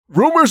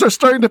Rumors are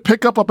starting to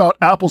pick up about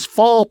Apple's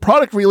fall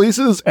product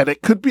releases, and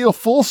it could be a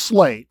full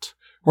slate.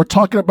 We're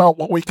talking about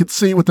what we could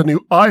see with the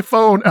new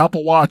iPhone,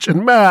 Apple Watch,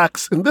 and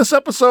Macs in this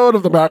episode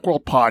of the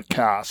Macworld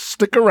Podcast.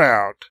 Stick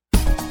around.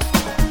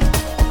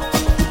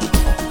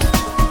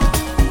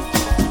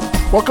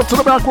 Welcome to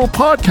the Macworld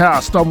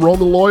Podcast. I'm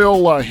Roman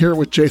Loyola here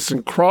with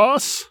Jason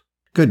Cross.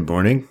 Good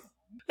morning.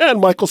 And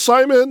Michael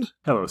Simon.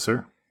 Hello,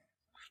 sir.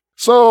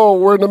 So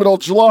we're in the middle of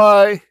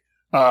July.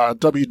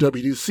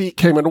 WWDC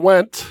came and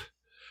went.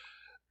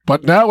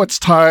 But now it's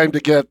time to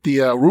get the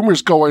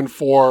rumors going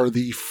for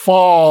the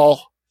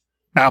fall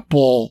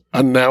Apple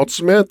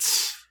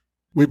announcements.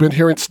 We've been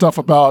hearing stuff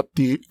about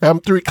the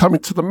M3 coming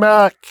to the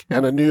Mac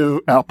and a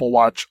new Apple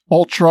Watch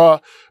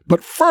Ultra.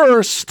 But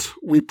first,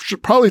 we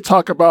should probably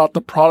talk about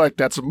the product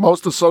that's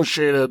most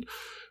associated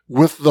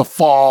with the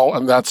fall,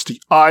 and that's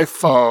the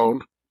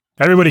iPhone.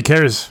 Everybody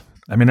cares.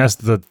 I mean, that's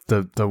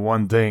the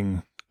one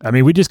thing. I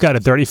mean, we just got a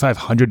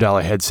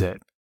 $3,500 headset.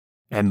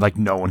 And, like,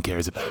 no one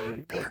cares about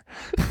it anymore.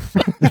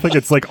 Like,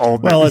 it's like all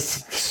well,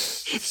 it's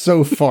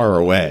so far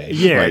away.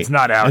 Yeah, right? It's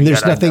not out and there's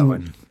yet.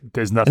 nothing.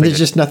 There's nothing. And there's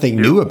just nothing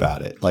new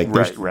about it. Like,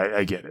 right.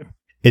 I get it.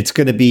 It's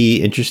going to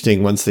be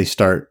interesting once they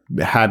start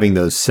having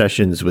those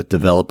sessions with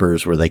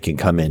developers where they can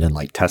come in and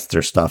like test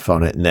their stuff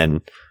on it, and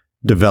then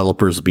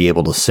developers will be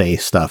able to say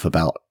stuff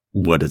about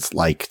what it's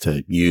like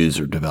to use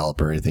or develop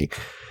or anything.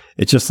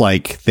 It's just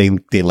like they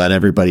let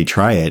everybody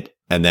try it,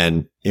 and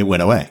then it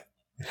went away.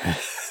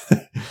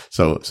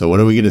 So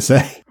what are we going to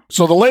say?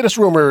 So the latest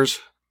rumors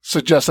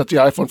suggest that the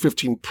iPhone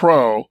 15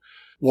 Pro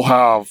will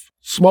have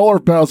smaller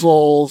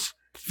bezels,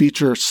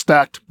 feature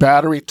stacked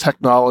battery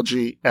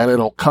technology, and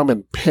it'll come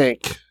in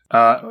pink.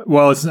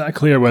 Well, it's not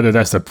clear whether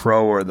that's the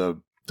Pro or the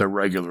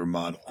regular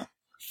model.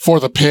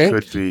 For the pink?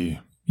 Could be.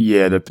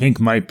 Yeah, the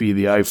pink might be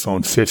the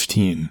iPhone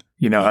 15.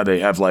 You know how they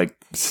have like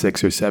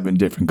 6 or 7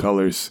 different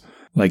colors?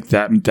 Like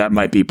that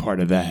might be part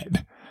of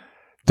that.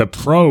 The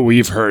Pro,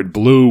 we've heard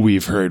blue,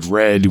 we've heard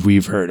red,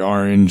 we've heard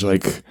orange.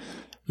 Like,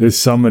 there's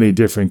so many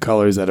different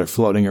colors that are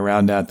floating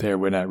around out there.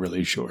 We're not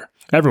really sure.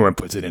 Everyone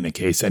puts it in a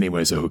case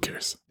anyway, so who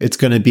cares? It's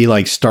going to be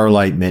like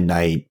Starlight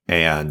Midnight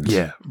and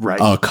a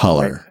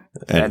color.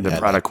 Right. And the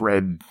product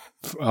red.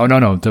 Oh,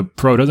 no. The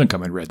Pro doesn't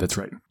come in red. That's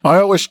right. I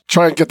always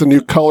try and get the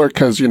new color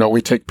because,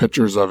 we take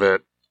pictures of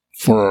it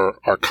for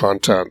our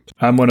content.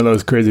 I'm one of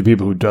those crazy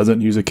people who doesn't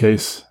use a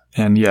case.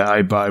 And yeah,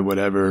 I buy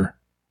whatever.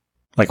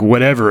 Like,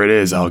 whatever it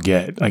is, I'll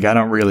get. Like, I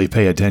don't really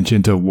pay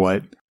attention to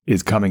what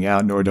is coming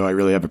out, nor do I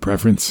really have a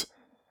preference.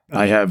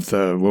 I have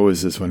what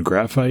was this one,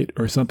 Graphite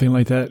or something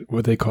like that?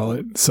 What they call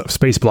it?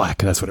 Space Black,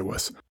 that's what it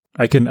was.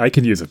 I can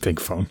use a pink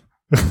phone.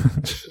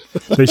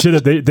 They should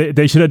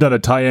have done a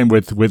tie-in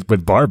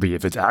with Barbie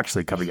if it's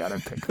actually coming out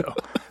in pink, though.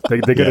 They're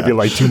going to be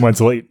like 2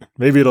 months late.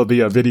 Maybe it'll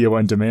be a video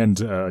on demand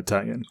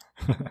tie-in.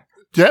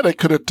 Yeah, they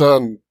could have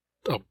done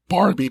a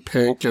Barbie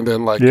pink and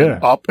then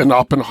an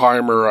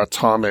Oppenheimer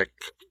atomic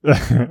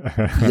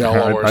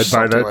yellow or I'd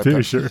buy that like too,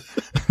 that. Sure.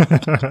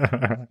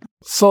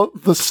 So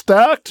the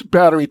stacked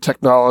battery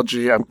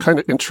technology I'm kind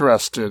of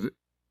interested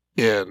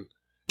in.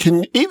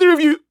 Can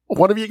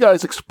one of you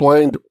guys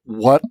explain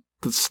what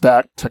the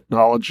stacked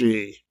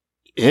technology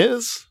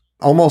is?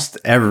 Almost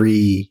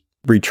every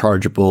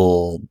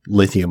rechargeable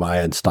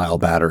lithium-ion style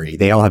battery,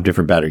 they all have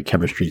different battery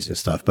chemistries and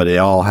stuff, but they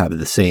all have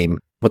the same,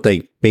 what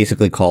they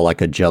basically call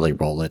like a jelly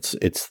roll. It's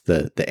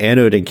the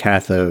anode and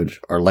cathode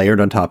are layered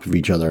on top of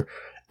each other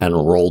and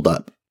rolled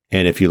up.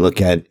 And if you look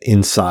at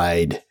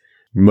inside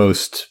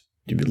most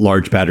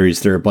large batteries,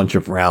 they're a bunch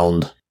of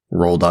round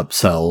rolled up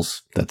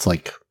cells. That's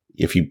like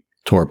if you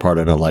tore apart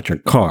an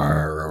electric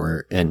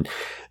car, and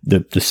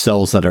the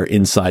cells that are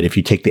inside, if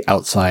you take the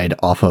outside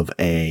off of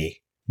a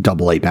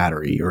AA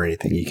battery or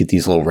anything, you get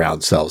these little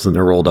round cells and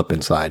they're rolled up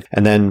inside.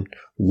 And then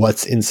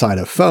what's inside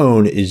a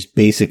phone is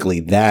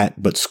basically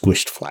that, but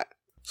squished flat.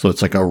 So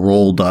it's like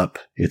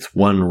it's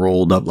one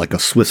rolled up, like a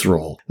Swiss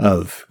roll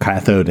of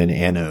cathode and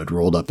anode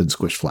rolled up and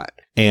squished flat.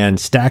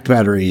 And stacked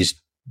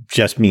batteries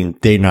just mean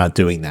they're not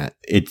doing that.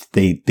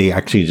 They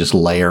actually just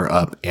layer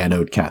up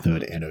anode,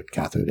 cathode, anode,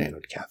 cathode,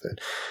 anode, cathode.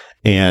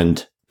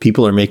 And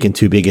people are making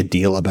too big a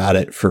deal about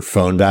it for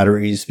phone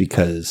batteries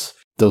because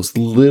those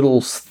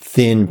little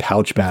thin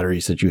pouch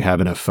batteries that you have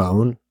in a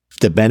phone,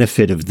 the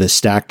benefit of the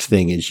stacked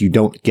thing is you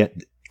don't get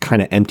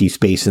kind of empty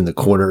space in the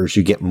corners.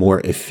 You get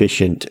more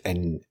efficient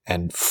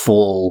and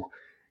full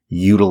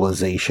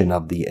utilization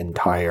of the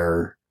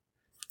entire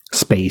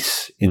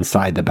space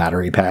inside the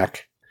battery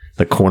pack.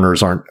 The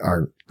corners aren't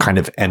kind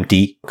of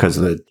empty because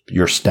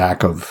your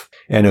stack of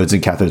anodes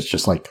and cathodes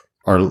just like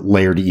are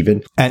layered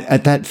even.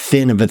 At that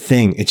thin of a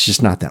thing, it's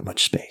just not that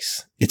much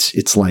space.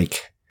 It's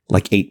like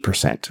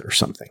 8% or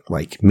something,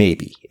 like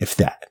maybe if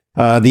that.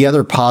 The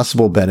other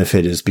possible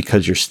benefit is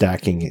because you're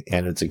stacking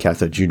anodes and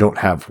cathodes, you don't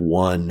have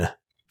one.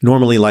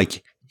 Normally,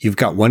 like, you've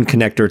got one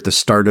connector at the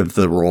start of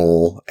the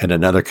roll and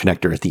another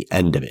connector at the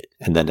end of it,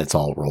 and then it's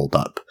all rolled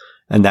up.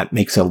 And that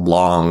makes a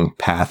long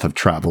path of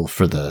travel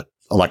for the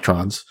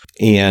electrons.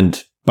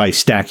 And by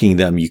stacking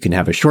them, you can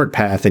have a short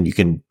path and you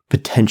can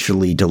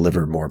potentially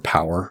deliver more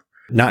power.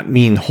 not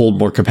mean hold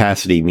more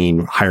capacity,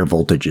 mean higher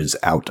voltages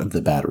out of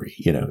the battery.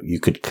 You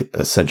could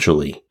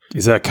essentially.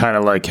 Is that kind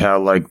of like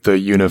how like the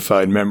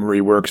unified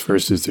memory works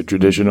versus the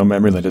traditional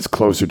memory? That it's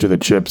closer to the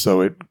chip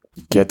so it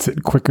gets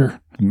it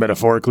quicker,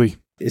 metaphorically?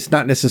 It's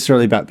not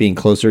necessarily about being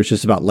closer. It's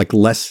just about like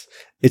less.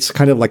 It's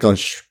kind of like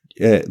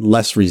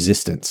less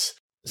resistance.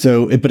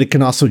 But it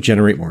can also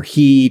generate more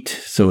heat.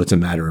 So it's a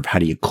matter of how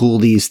do you cool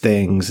these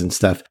things and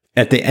stuff.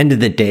 At the end of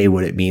the day,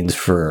 what it means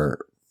for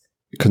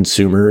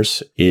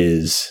consumers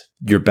is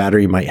your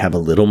battery might have a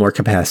little more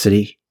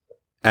capacity.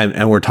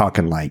 And we're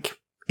talking like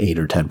 8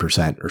 or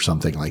 10% or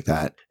something like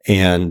that.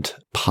 And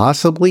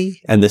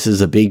possibly, and this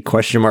is a big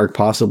question mark,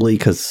 possibly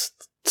because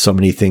so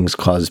many things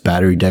cause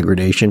battery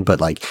degradation,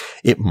 but like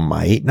it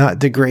might not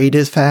degrade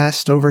as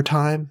fast over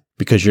time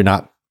because you're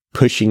not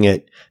pushing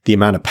it. The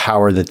amount of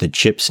power that the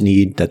chips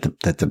need, that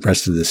the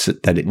rest of this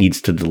that it needs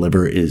to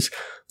deliver is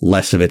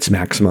less of its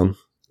maximum.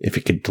 If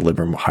it could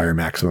deliver higher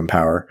maximum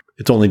power,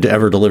 it's only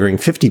ever delivering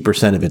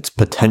 50% of its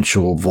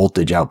potential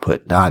voltage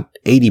output, not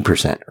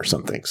 80% or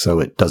something. So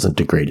it doesn't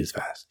degrade as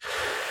fast.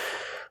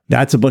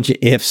 That's a bunch of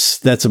ifs.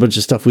 That's a bunch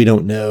of stuff we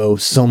don't know.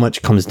 So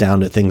much comes down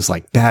to things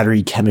like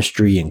battery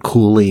chemistry and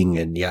cooling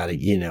and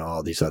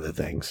all these other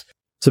things.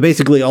 So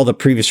basically all the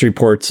previous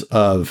reports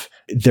of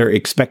they're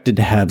expected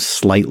to have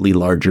slightly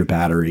larger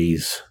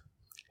batteries,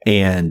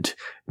 and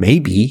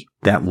maybe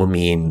that will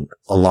mean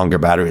a longer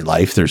battery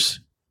life.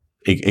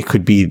 It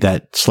could be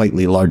that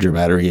slightly larger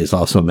battery is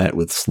also met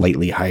with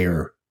slightly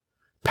higher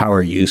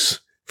power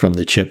use from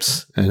the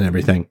chips and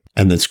everything,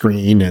 and the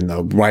screen and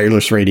the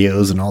wireless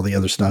radios and all the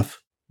other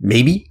stuff.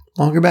 Maybe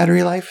longer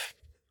battery life,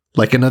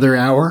 like another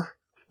hour,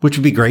 which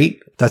would be great.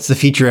 That's the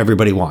feature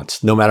everybody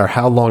wants. No matter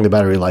how long the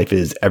battery life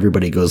is,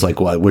 everybody goes like,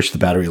 well, I wish the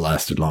battery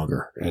lasted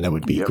longer. And that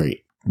would be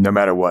great. No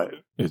matter what.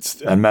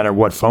 No matter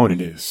what phone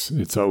it is.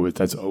 That's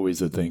always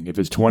the thing. If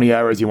it's 20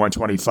 hours, you want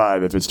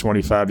 25. If it's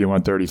 25, you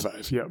want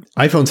 35. Yep.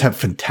 iPhones have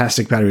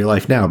fantastic battery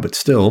life now, but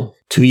still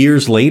 2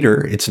 years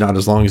later, it's not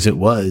as long as it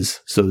was.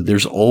 So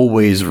there's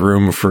always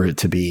room for it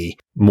to be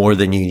more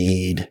than you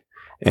need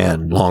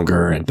and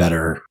longer and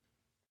better.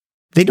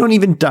 They don't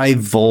even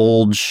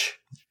divulge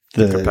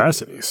the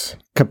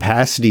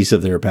capacities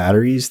of their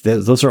batteries.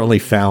 Those are only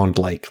found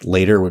like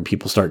later when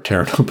people start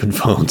tearing open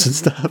phones and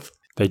stuff.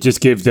 They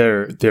just give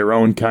their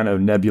own kind of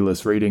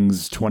nebulous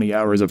ratings, 20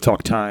 hours of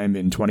talk time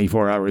and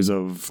 24 hours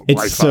of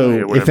Wi-Fi.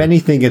 So if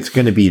anything, it's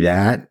going to be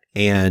that.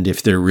 And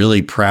if they're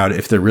really proud,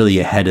 if they're really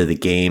ahead of the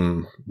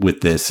game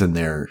with this and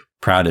they're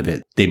proud of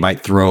it, they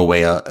might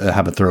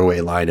have a throwaway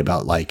line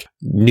about like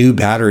new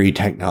battery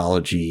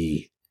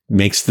technology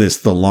makes this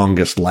the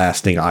longest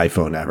lasting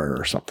iPhone ever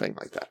or something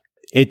like that.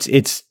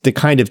 It's the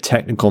kind of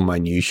technical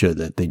minutia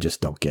that they just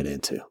don't get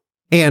into.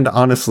 And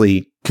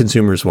honestly,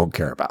 consumers won't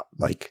care about.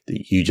 Like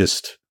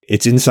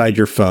it's inside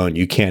your phone.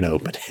 You can't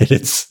open it.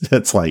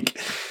 It's like,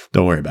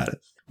 don't worry about it.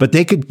 But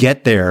they could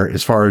get there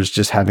as far as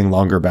just having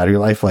longer battery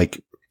life.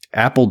 Like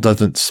Apple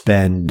doesn't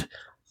spend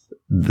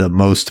the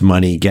most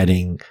money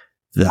getting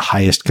the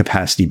highest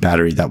capacity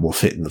battery that will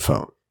fit in the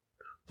phone.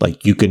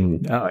 Like you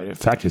can. In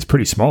fact, it's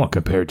pretty small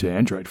compared to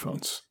Android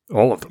phones.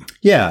 All of them.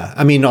 Yeah.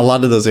 I mean, a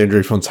lot of those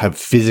Android phones have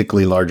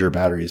physically larger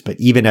batteries, but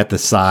even at the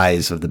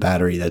size of the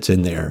battery that's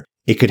in there,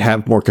 it could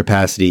have more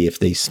capacity if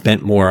they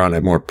spent more on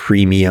a more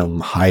premium,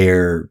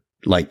 higher,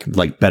 like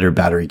better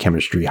battery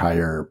chemistry,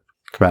 higher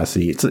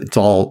capacity. It's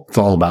all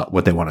about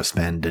what they want to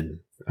spend and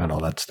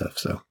all that stuff.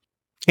 So,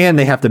 and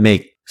they have to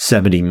make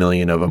 70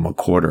 million of them a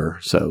quarter.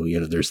 So,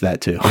 there's that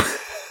too.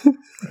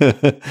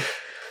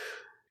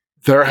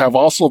 There have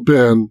also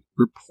been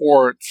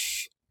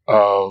reports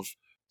of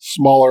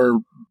smaller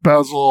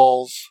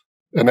bezels.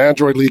 An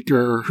Android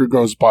leaker who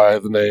goes by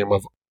the name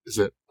of, is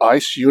it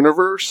Ice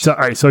Universe?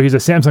 So he's a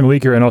Samsung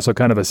leaker and also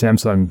kind of a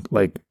Samsung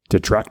like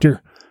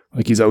detractor.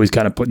 Like he's always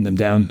kind of putting them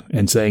down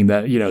and saying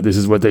that, this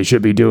is what they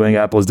should be doing.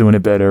 Apple's doing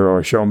it better,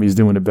 or Xiaomi's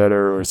doing it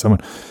better, or someone.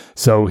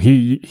 So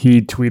he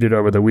tweeted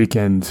over the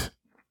weekend.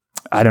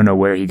 I don't know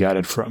where he got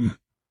it from.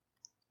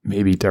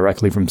 Maybe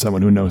directly from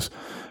someone, who knows.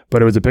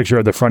 But it was a picture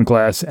of the front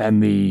glass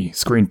and the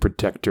screen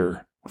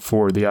protector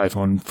for the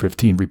iPhone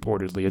 15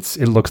 reportedly.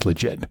 It looks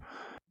legit.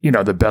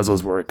 The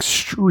bezels were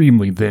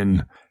extremely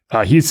thin.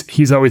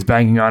 He's always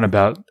banging on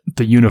about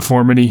the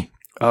uniformity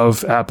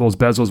of Apple's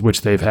bezels,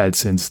 which they've had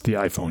since the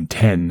iPhone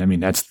 10. I mean,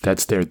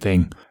 that's their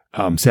thing.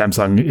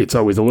 Samsung, it's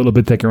always a little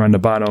bit thicker on the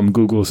bottom.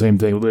 Google, same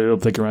thing, a little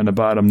thicker on the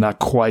bottom, not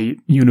quite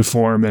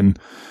uniform. And,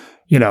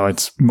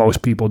 it's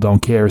most people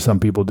don't care. Some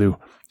people do.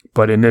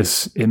 But in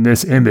this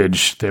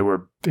image, they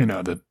were,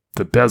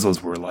 the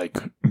bezels were like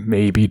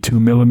maybe 2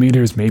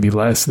 millimeters, maybe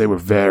less. They were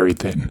very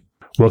thin.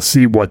 We'll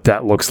see what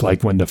that looks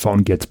like when the phone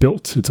gets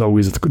built. It's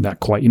always not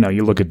quite,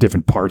 you look at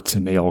different parts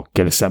and they all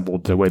get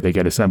assembled the way they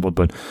get assembled,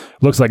 but it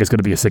looks like it's going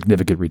to be a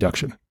significant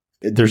reduction.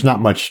 There's not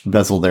much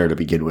bezel there to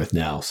begin with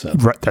now. So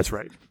right, that's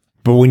right.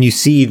 But when you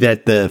see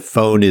that the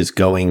phone is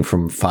going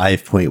from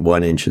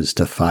 5.1 inches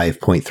to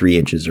 5.3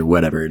 inches or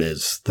whatever it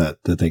is, the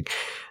thing,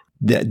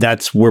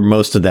 That's where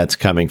most of that's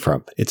coming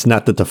from. It's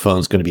not that the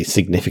phone's going to be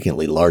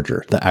significantly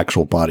larger, the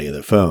actual body of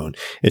the phone.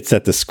 It's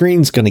that the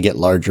screen's going to get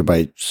larger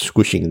by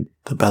squishing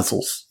the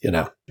bezels,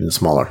 and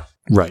smaller.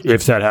 Right.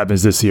 If that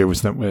happens this year,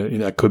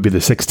 that could be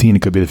the 16,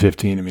 it could be the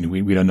 15. I mean,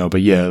 we don't know.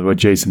 But yeah, what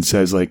Jason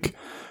says, like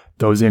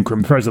those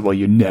increments, first of all,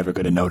 you're never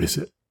going to notice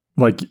it.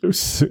 Like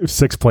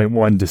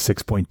 6.1 to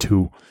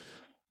 6.2,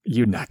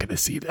 you're not going to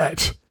see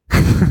that.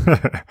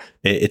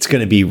 It's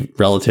going to be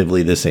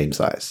relatively the same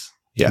size.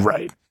 Yeah.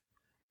 Right.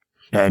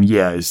 And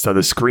yeah, so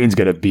the screen's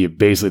going to be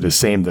basically the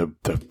same, the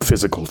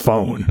physical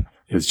phone.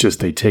 It's just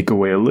they take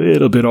away a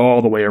little bit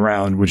all the way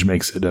around, which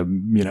makes it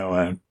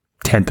a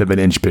tenth of an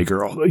inch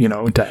bigger,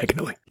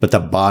 diagonally. But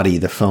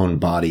the phone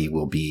body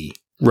will be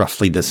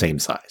roughly the same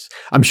size.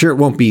 I'm sure it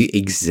won't be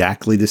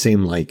exactly the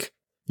same, like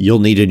you'll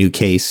need a new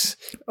case.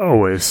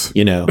 Always.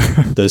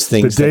 Those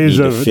things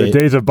the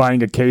days of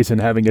buying a case and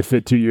having it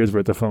fit 2 years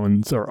worth of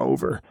phones are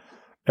over.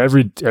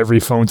 Every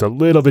phone's a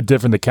little bit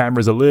different. The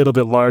camera's a little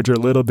bit larger, a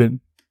little bit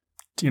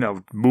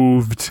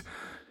moved.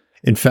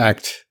 In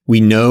fact, we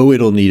know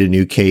it'll need a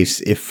new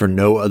case if for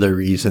no other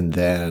reason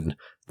than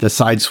the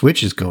side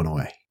switch is going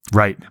away.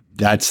 Right.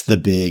 That's the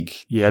big...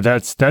 Yeah,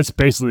 that's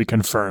basically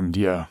confirmed,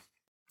 yeah.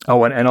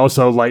 Oh, and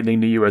also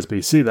Lightning to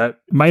USB-C. That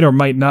might or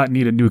might not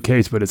need a new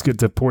case, but it's good.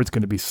 The port's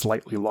going to be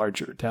slightly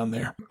larger down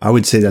there. I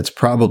would say that's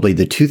probably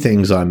the two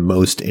things I'm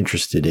most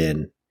interested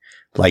in.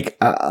 Like,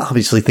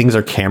 obviously,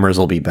 cameras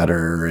will be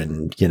better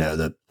and,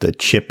 the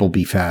chip will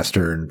be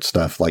faster and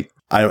stuff. Like,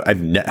 I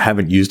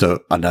haven't used an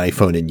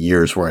iPhone in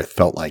years where I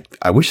felt like,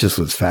 I wish this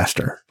was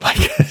faster. Like,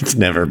 it's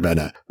never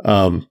been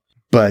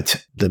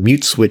but the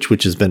mute switch,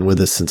 which has been with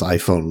us since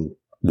iPhone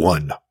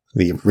 1,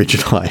 the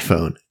original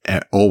iPhone,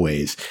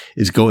 always,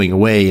 is going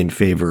away in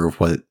favor of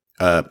what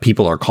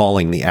people are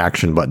calling the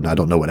action button. I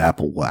don't know what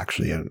Apple will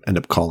actually end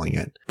up calling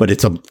it, but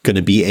it's going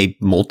to be a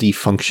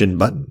multi-function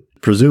button.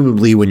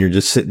 Presumably, when you're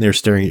just sitting there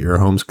staring at your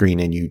home screen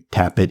and you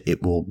tap it,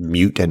 it will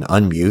mute and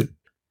unmute.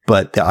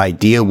 But the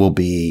idea will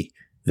be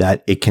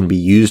that it can be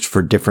used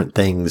for different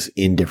things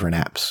in different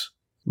apps.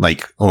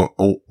 Like,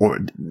 or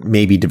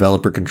maybe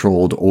developer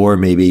controlled, or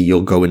maybe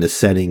you'll go into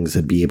settings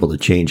and be able to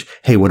change,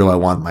 hey, what do I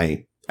want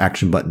my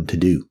action button to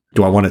do?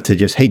 Do I want it to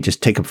just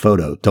take a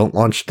photo? Don't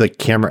launch the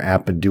camera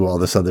app and do all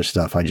this other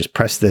stuff. I just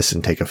press this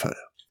and take a photo.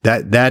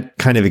 That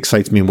kind of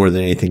excites me more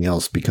than anything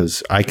else,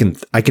 because I can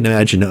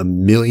imagine a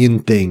million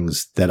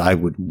things that I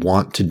would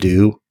want to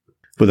do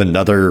with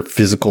another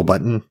physical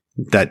button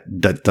that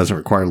doesn't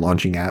require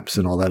launching apps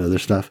and all that other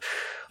stuff.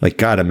 Like,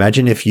 God,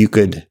 imagine if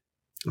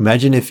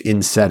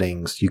in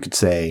settings you could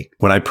say,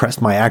 when I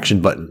press my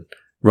action button,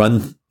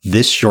 run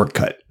this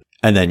shortcut,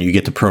 and then you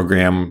get to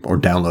program or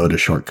download a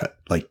shortcut.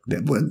 Like,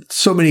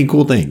 so many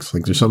cool things.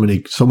 Like, there's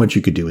so much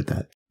you could do with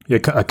that. Yeah,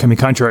 I mean,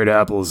 contrary to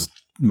Apple's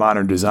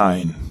modern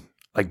design,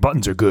 like,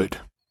 buttons are good.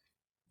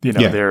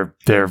 They're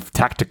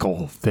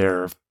tactical,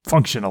 they're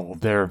functional,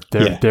 they're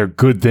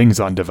good things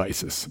on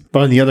devices.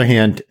 But on the other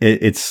hand,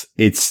 it's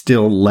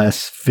still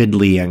less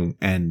fiddly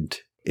and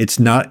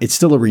it's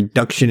still a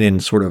reduction in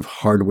sort of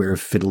hardware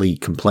fiddly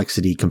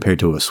complexity compared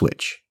to a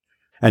Switch.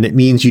 And it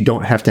means you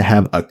don't have to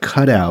have a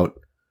cutout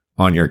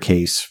on your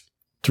case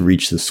to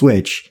reach the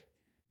Switch.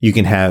 You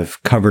can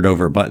have covered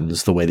over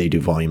buttons the way they do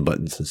volume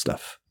buttons and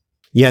stuff.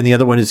 Yeah, and the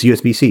other one is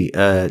USB-C.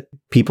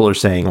 People are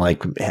saying,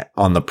 like,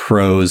 on the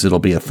Pros, it'll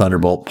be a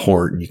Thunderbolt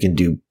port, and you can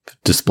do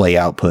display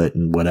output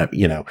and whatever,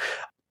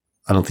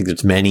 I don't think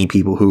there's many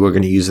people who are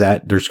going to use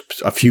that. There's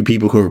a few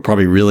people who are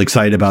probably really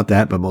excited about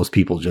that, but most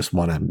people just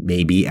want to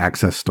maybe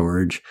access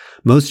storage.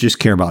 Most just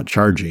care about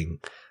charging,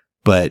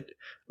 but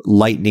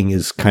Lightning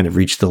has kind of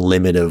reached the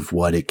limit of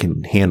what it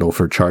can handle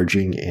for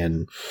charging,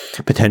 and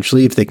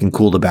potentially if they can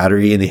cool the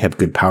battery and they have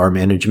good power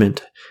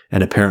management,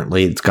 and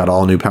apparently it's got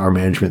all new power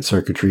management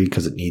circuitry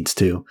because it needs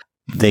to,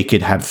 they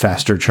could have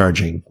faster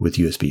charging with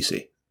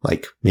USB-C,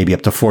 like maybe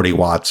up to 40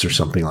 watts or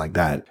something like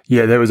that.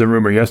 Yeah, there was a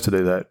rumor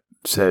yesterday that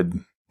said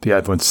the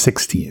iPhone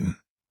 16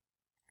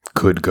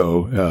 could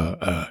go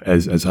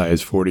as high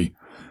as 40,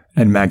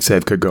 and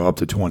MagSafe could go up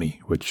to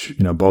 20, which,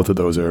 both of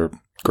those are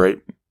great.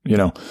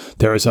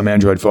 There are some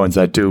Android phones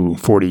that do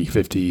 40,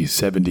 50,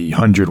 70,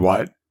 100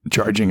 watt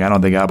charging. I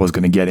don't think Apple's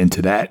going to get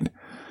into that.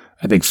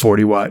 I think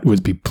 40 watt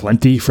would be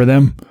plenty for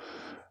them.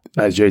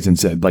 As Jason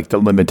said, like the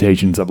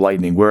limitations of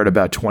Lightning, we're at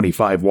about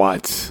 25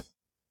 watts,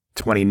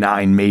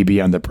 29 maybe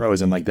on the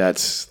Pros, and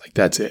that's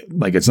it.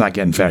 Like, it's not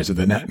getting faster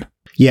than that.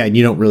 Yeah, and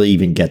you don't really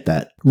even get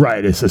that.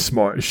 Right, it's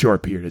a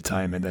short period of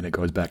time, and then it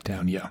goes back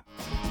down, yeah.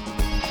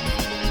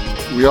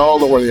 We all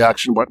know where the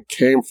action button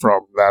came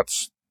from.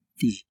 That's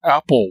the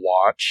Apple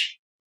Watch.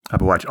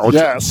 Apple Watch Ultra.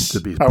 Yes,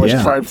 I was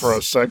trying for a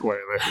segue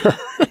there.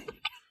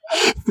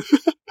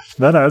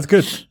 No, that's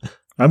good.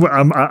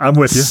 I'm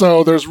with you.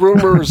 So there's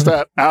rumors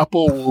that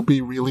Apple will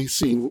be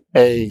releasing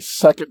a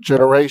second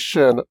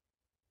generation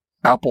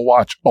Apple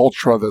Watch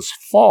Ultra this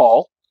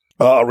fall.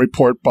 A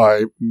report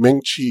by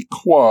Ming-Chi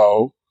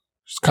Kuo,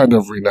 who's kind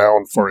of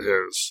renowned for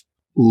his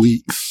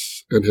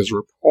leaks and his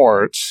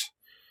reports.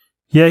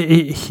 Yeah,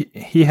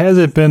 he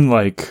hasn't been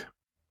like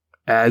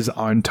as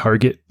on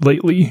target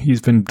lately.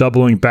 He's been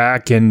doubling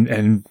back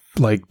and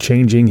like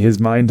changing his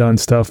mind on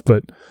stuff,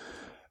 but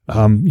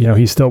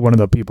he's still one of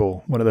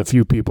the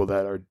few people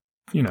that are,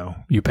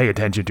 you pay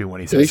attention to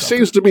when he says he something.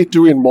 seems to be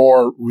doing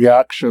more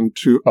reaction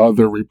to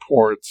other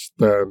reports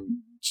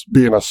than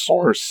being a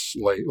source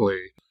lately.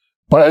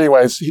 But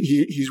anyways,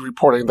 he's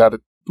reporting that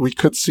we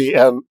could see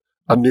a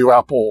new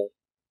Apple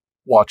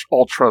Watch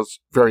Ultras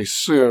very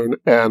soon.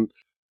 And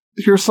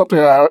here's something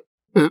I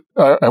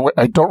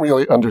don't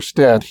really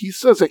understand. He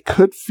says it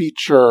could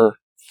feature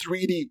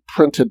 3D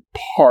printed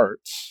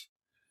parts.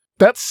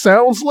 That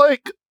sounds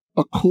like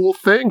a cool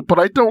thing, but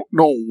I don't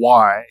know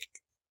why.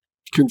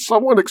 Can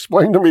someone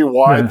explain to me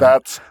why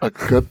that's a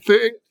good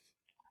thing?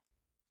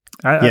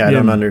 I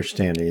don't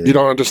understand either. You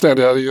don't understand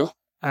it, do you?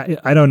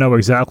 I don't know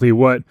exactly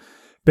what.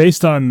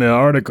 Based on the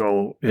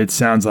article, it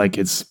sounds like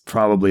it's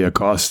probably a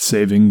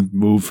cost-saving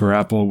move for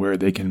Apple where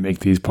they can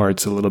make these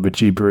parts a little bit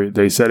cheaper.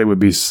 They said it would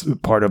be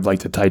part of like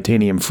the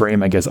titanium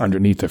frame, I guess,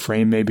 underneath the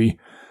frame maybe.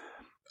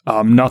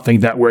 Nothing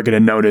that we're going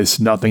to notice,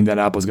 nothing that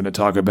Apple's going to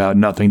talk about,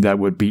 nothing that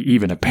would be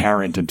even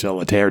apparent until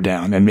a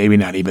teardown, and maybe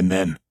not even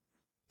then.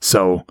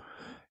 So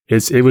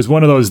it was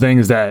one of those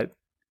things that,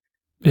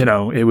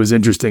 it was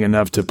interesting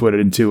enough to put it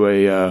into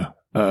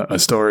a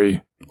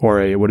story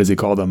or what does he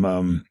call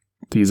them?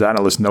 These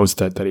analyst notes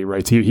that he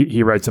writes.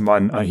 He writes them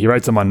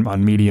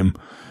on Medium.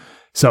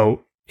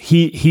 So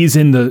he's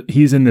in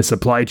the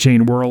supply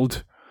chain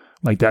world.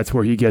 Like that's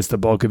where he gets the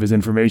bulk of his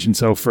information.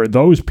 So for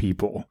those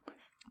people,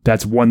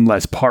 that's one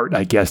less part,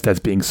 I guess, that's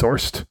being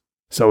sourced.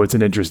 So it's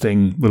an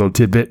interesting little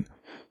tidbit.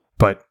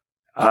 But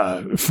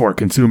for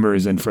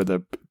consumers and for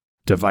the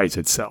device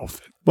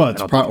itself, well,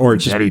 it's or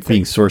it's just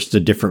being sourced a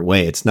different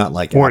way. It's not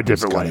like or a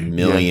different way. A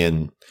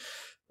million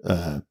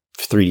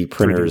 3D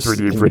printers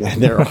in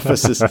their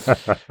offices.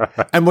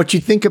 And what we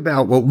think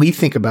about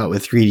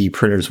with 3D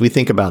printers, we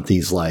think about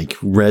these like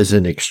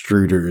resin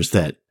extruders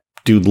that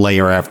do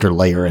layer after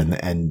layer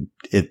and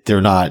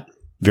they're not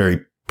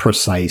very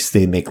precise.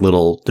 They make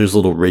there's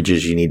little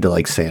ridges you need to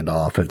like sand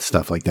off and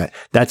stuff like that.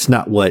 That's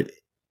not what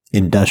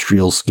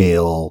industrial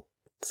scale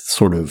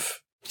sort of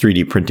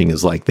 3D printing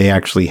is like. They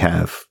actually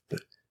have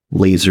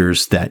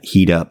lasers that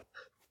heat up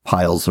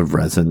piles of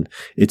resin.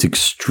 It's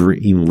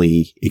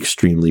extremely,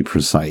 extremely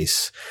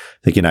precise.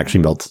 They can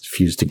actually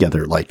fuse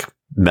together like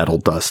metal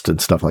dust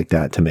and stuff like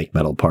that to make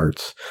metal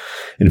parts.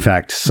 In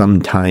fact,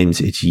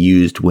 sometimes it's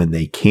used when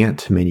they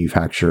can't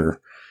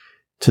manufacture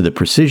to the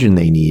precision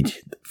they need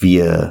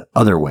via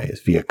other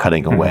ways, via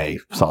cutting away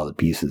solid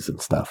pieces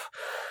and stuff.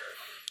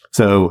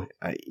 So,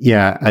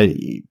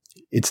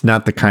 it's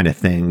not the kind of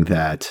thing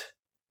that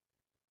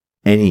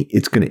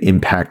it's going to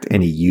impact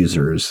any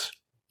user's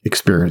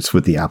experience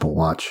with the Apple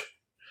Watch.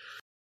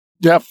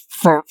 Yeah,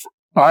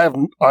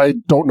 I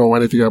don't know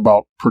anything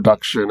about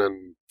production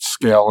and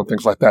scale and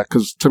things like that,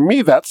 because to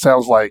me that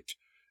sounds like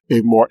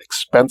a more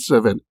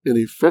expensive and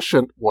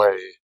inefficient way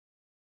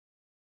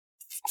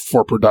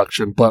for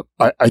production, but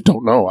I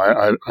don't know.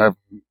 I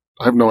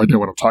have no idea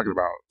what I'm talking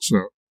about.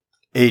 So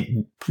it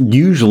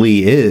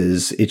usually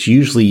is. It's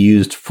usually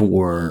used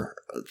for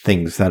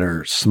things that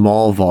are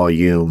small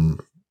volume,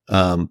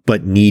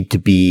 but need to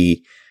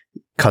be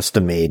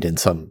custom made in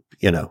some,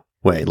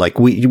 way. Like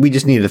we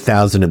just need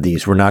 1,000 of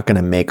these. We're not going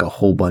to make a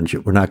whole bunch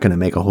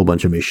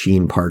of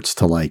machine parts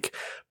to like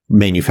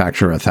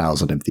manufacture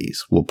 1,000 of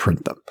these. We'll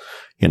print them,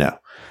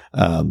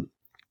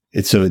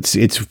 it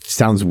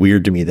sounds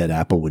weird to me that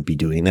Apple would be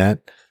doing that,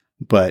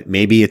 but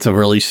maybe it's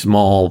really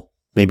small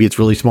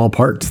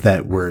parts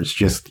where it's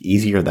just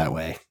easier that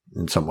way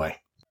in some way.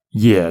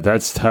 Yeah,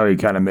 that's how he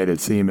kind of made it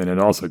seem. And it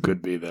also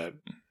could be that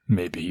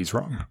maybe he's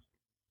wrong.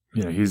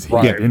 He's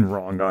been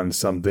wrong on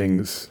some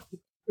things.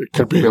 It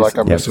could be like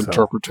a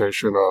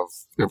misinterpretation of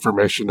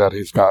information that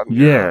he's gotten.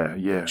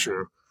 Yeah.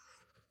 Sure.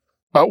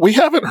 We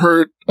haven't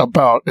heard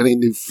about any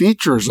new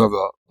features of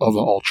the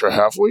Ultra,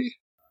 have we?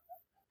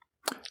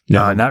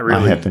 No, not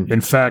really.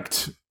 In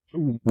fact,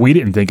 we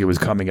didn't think it was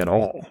coming at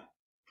all.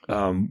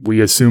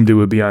 We assumed it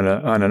would be on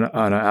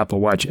an Apple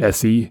Watch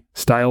SE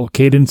style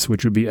cadence,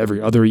 which would be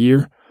every other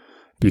year,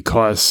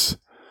 because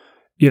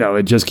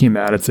it just came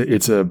out.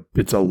 It's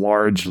a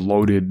large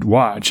loaded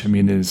watch. I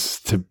mean,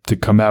 to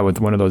come out with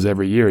one of those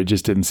every year, it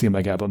just didn't seem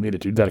like Apple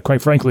needed to do that.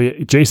 Quite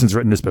frankly, Jason's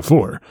written this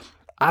before.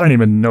 I don't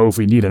even know if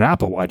we need an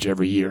Apple Watch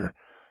every year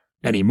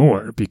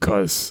anymore,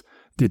 because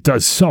it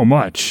does so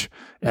much,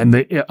 and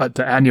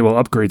the annual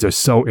upgrades are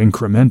so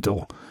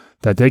incremental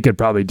that they could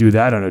probably do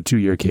that on a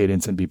 2-year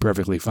cadence and be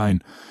perfectly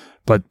fine.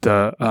 But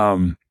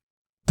the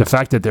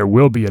fact that there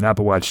will be an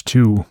Apple Watch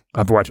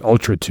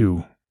Ultra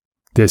 2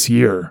 this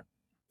year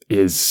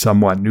is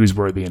somewhat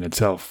newsworthy in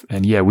itself.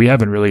 And yeah, we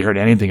haven't really heard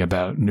anything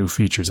about new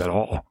features at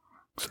all.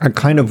 I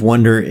kind of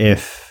wonder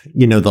if,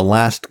 the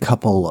last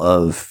couple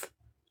of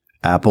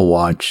Apple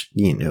Watch,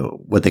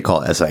 what they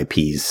call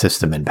SIPs,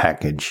 system and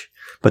package,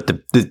 but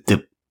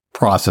the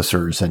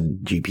processors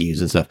and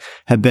GPUs and stuff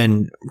have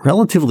been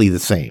relatively the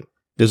same.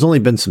 There's only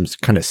been some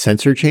kind of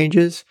sensor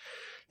changes.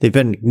 They've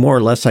been more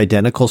or less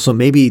identical. So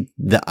maybe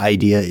the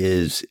idea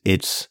is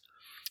it's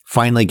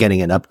finally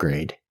getting an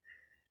upgrade.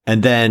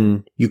 And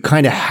then you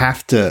kind of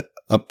have to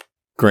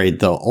upgrade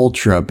the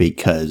Ultra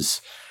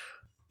because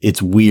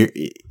it's weird.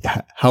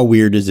 How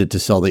weird is it to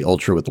sell the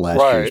Ultra with last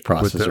year's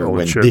processor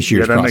when this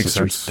year's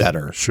processor is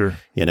better? Sure.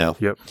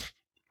 Yep.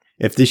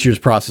 If this year's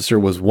processor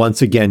was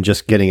once again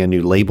just getting a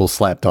new label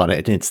slapped on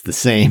it and it's the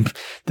same,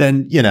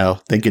 then,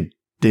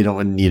 they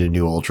don't need a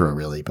new Ultra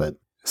really. But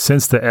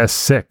since the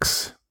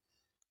S6,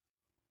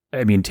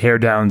 I mean,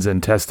 teardowns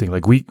and testing,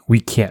 like we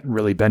can't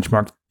really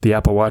benchmark the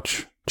Apple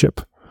Watch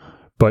chip.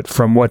 But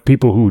from what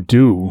people who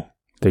do,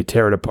 they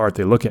tear it apart,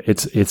 they look at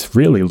it, it's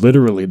really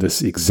literally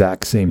this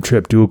exact same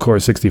chip, dual core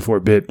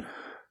 64-bit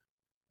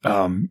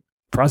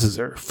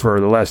processor for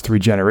the last 3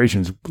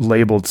 generations,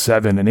 labeled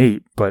 7 and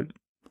 8, but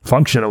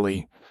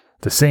functionally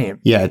the same.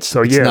 Yeah, it's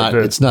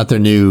not their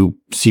new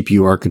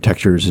CPU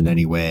architectures in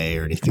any way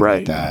or anything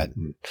like that.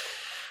 And,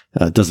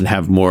 it doesn't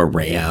have more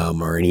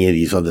RAM or any of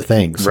these other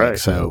things. Right.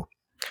 So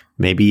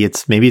maybe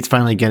it's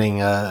finally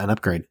getting an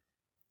upgrade.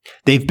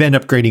 They've been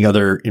upgrading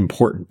other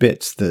important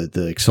bits. The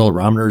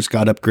accelerometers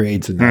got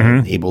upgrades and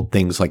enabled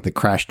things like the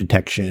crash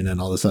detection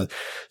and all this stuff.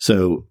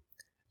 So,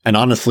 and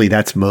honestly,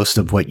 that's most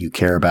of what you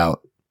care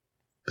about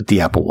with the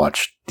Apple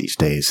Watch these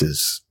days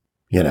is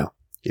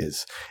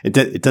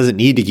it doesn't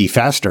need to be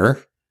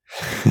faster.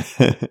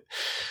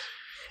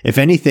 If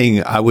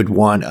anything, I would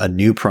want a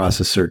new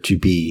processor to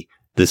be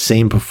the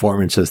same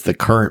performance as the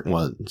current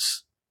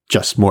ones,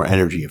 just more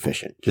energy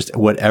efficient, just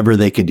whatever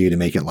they can do to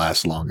make it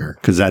last longer.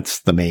 Cause that's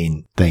the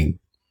main thing.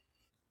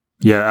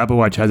 Yeah. Apple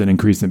Watch hasn't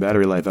increased in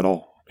battery life at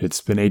all. It's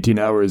been 18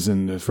 hours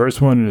in the first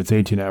one and it's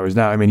 18 hours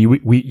now. I mean,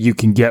 you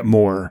can get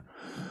more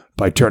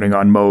by turning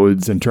on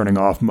modes and turning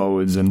off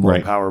modes and low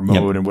power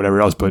mode and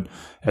whatever else. But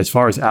as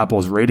far as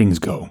Apple's ratings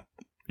go,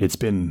 it's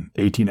been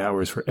 18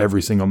 hours for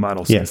every single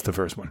model since the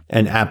first one.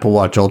 And Apple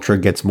Watch Ultra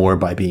gets more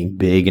by being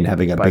big and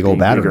having a big old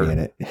battery in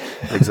it.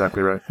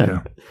 Exactly right.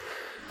 Yeah.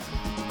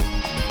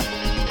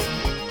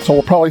 So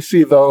we'll probably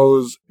see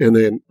those in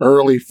an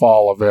early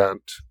fall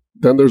event.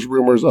 Then there's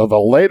rumors of a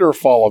later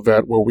fall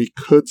event where we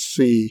could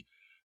see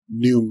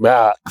new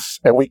Macs,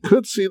 and we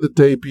could see the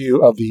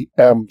debut of the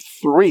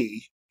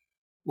M3,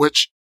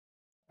 which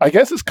I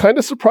guess is kind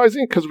of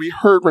surprising because we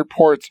heard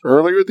reports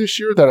earlier this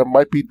year that it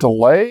might be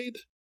delayed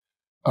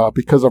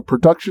because of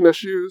production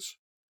issues.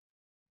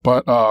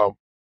 But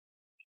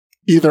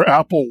either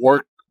Apple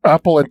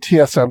and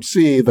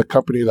TSMC, the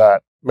company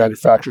that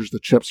manufactures the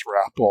chips for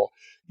Apple,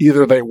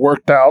 either they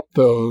worked out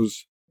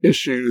those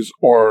issues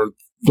or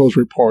those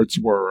reports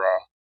were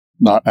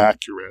not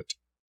accurate.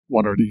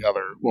 One or the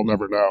other. We'll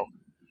never know.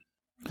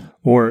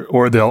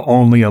 Or they'll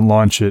only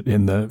launch it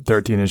in the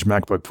 13-inch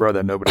MacBook Pro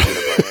that nobody's going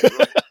to buy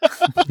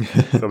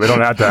anyway. So they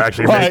don't have to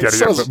actually make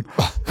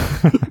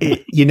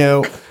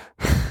it.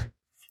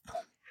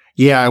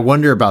 Yeah, I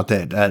wonder about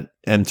that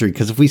M3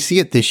 because if we see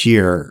it this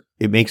year,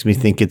 it makes me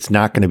think it's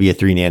not going to be a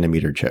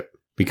 3-nanometer chip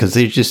because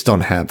they just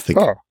don't have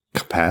the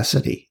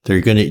capacity. They're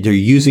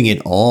using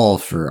it all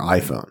for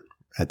iPhone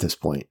at this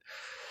point.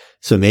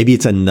 So maybe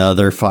it's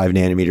another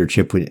 5-nanometer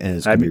chip and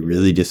it's going to be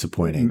really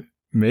disappointing.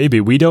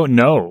 Maybe. We don't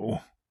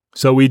know.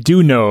 So we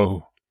do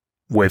know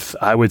with,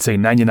 I would say,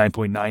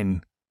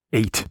 99.98%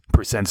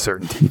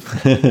 certainty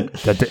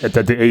that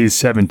the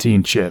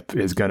A17 chip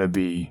is going to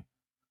be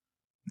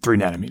 3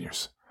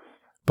 nanometers.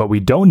 But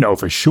we don't know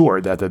for sure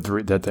that the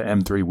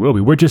M3 will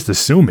be. We're just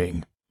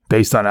assuming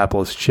based on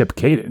Apple's chip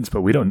cadence,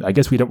 but we don't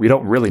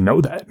really know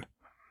that.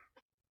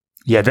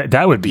 Yeah,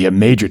 that would be a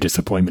major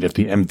disappointment if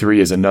the M3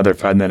 is another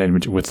 5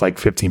 nanometer with like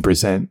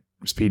 15%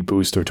 speed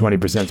boost or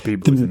 20%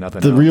 speed boost and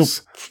nothing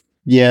else.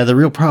 The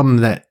real problem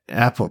that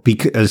Apple,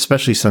 because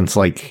especially since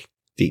like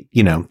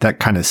that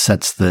kind of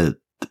sets the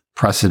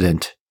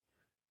precedent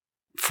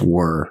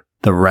for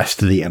the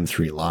rest of the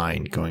M3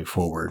 line going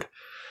forward.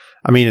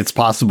 I mean, it's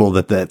possible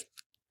that the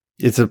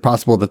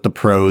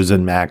Pros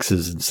and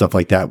Maxes and stuff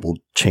like that will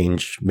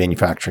change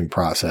manufacturing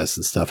process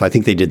and stuff. I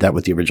think they did that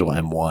with the original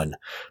M1,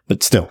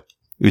 but still,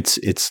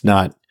 it's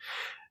not.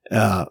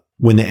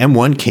 When the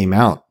M1 came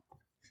out,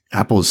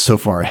 Apple was so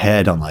far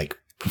ahead on like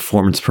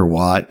performance per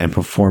watt and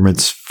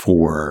performance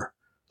for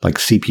like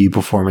CPU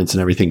performance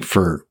and everything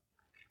for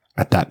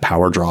at that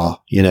power draw,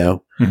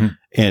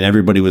 and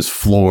everybody was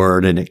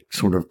floored and it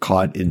sort of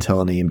caught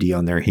Intel and AMD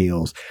on their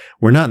heels.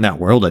 We're not in that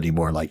world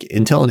anymore. Like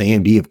Intel and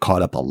AMD have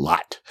caught up a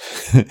lot.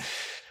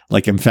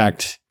 Like in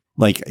fact,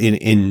 like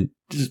in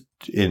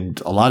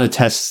a lot of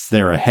tests,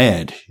 they're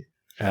ahead.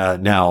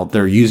 Now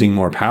they're using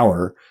more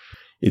power.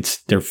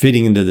 They're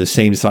fitting into the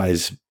same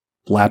size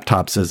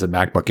laptops as a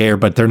MacBook Air,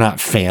 but they're not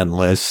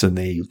fanless and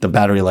the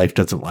battery life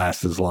doesn't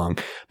last as long,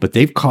 but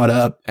they've caught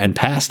up and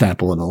passed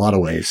Apple in a lot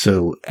of ways.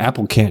 So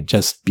Apple can't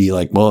just be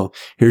like, well,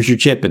 here's your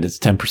chip and it's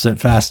 10%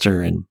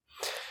 faster and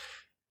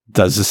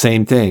does the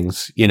same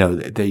things.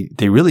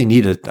 They really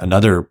need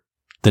the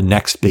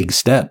next big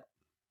step,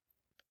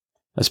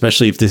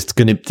 especially if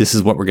this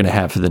is what we're going to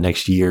have for the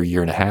next year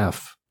and a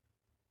half.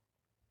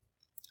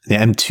 The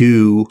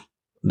M2,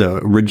 the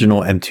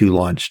original M2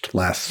 launched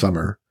last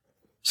summer.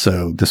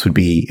 So this would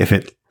be,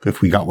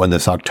 if we got one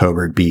this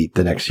October, it'd be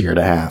the next year and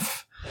a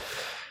half.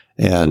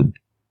 And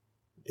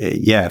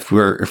if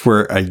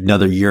we're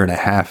another year and a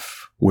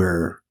half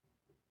where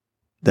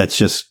that's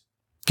just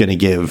going to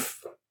give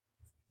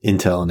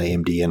Intel and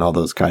AMD and all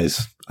those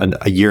guys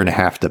a year and a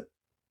half to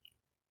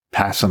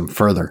pass them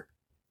further.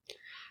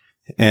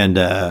 And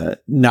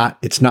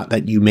it's not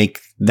that you make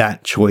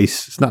that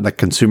choice. It's not that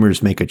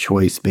consumers make a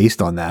choice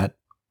based on that,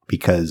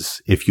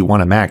 because if you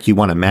want a Mac, you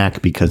want a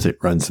Mac because it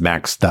runs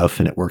Mac stuff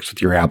and it works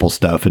with your Apple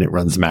stuff and it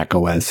runs Mac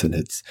OS and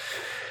it's,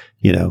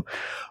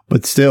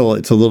 but still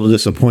it's a little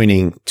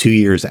disappointing 2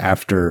 years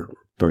after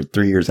or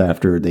 3 years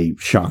after they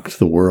shocked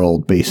the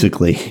world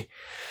basically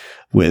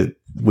with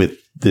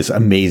this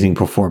amazing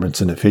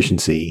performance and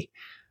efficiency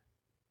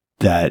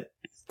that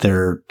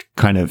they're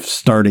kind of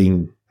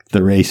starting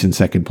the race in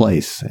second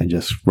place and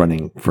just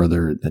running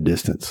further the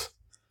distance.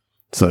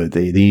 So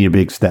they need a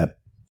big step.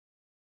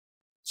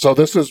 So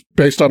this is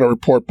based on a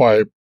report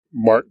by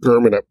Mark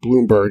Gurman at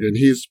Bloomberg, and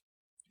he's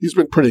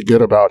been pretty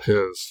good about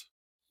his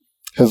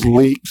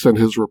leaks and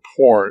his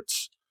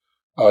reports.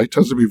 He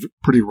tends to be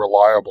pretty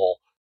reliable.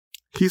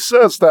 He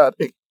says that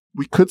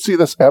we could see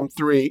this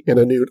M3 in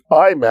a new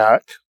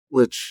iMac,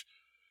 which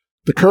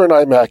the current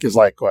iMac is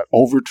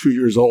over 2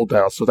 years old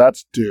now, so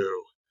that's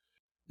due.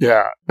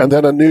 Yeah, and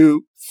then a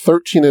new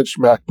 13-inch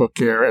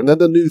MacBook Air, and then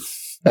the new,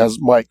 as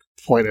Mike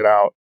pointed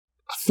out,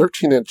 a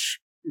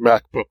 13-inch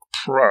MacBook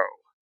Pro.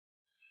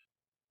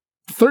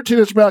 The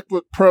 13-inch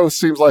MacBook Pro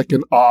seems like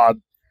an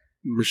odd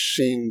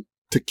machine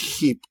to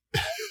keep.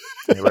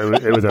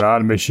 It was an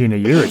odd machine a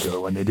year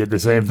ago when they did the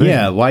same thing.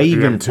 Yeah, why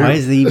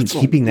is they even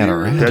keeping that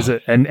around?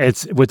 And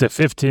it's with the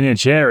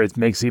 15-inch Air, it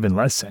makes even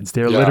less sense.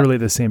 They're literally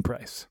the same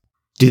price.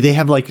 Do they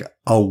have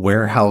a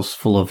warehouse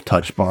full of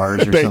touch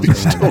bars or something that they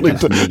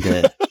just need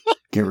to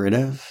get rid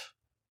of?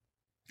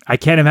 I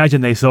can't imagine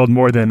they sold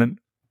more than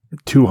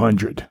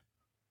 200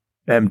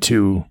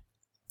 M2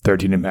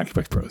 13-inch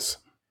MacBook Pros.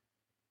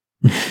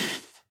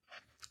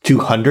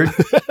 200?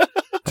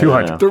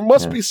 200. There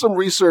must be some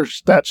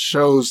research that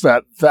shows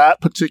that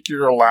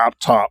particular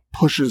laptop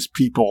pushes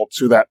people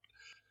to that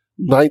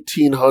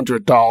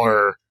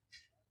 $1,900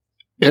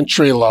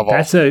 entry level.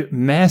 That's a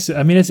massive.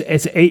 I mean,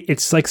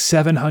 it's like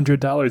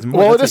 $700 more.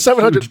 Well, it is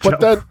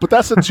 $700, but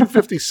that's a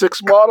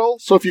 256 model.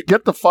 So if you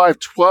get the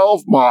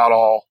 512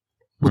 model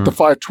with the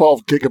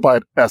 512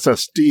 gigabyte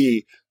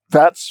SSD,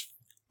 that's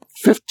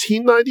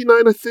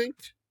 $1,599, I think.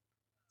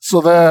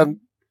 So then,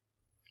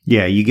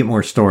 yeah, you get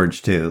more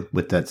storage too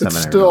with that $700.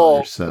 It's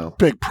still so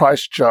big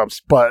price jumps,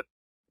 but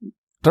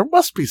there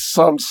must be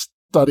some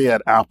study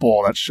at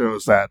Apple that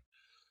shows that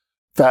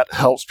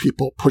helps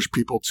push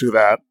people to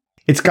that.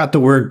 It's got the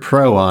word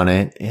Pro on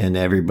it, and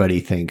everybody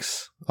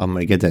thinks, I'm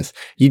going to get this.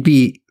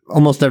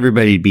 Almost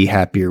everybody'd be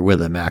happier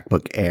with a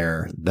MacBook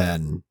Air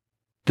than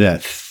the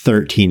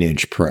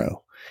 13-inch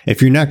Pro. If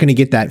you're not going to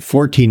get that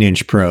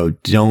 14-inch Pro,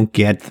 don't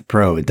get the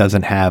Pro. It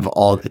doesn't have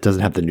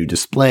the new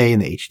display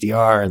and the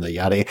HDR and the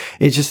yada.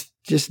 It's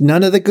just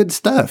none of the good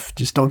stuff.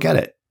 Just don't get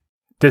it.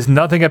 There's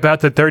nothing about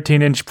the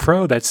 13-inch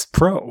Pro that's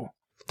Pro.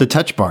 The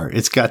touch bar.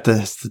 It's got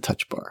the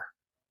touch bar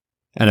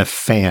and a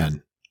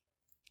fan.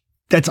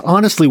 That's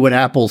honestly what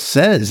Apple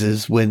says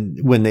is when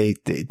they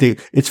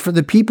it's for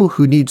the people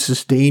who need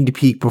sustained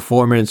peak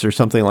performance or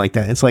something like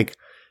that. It's like,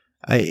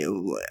 I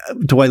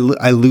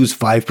lose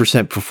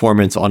 5%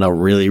 performance on a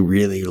really,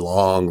 really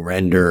long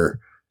render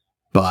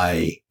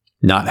by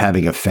not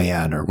having a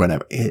fan or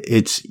whatever.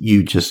 It's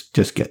you just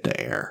get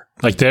the Air.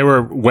 Like they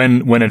were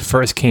when it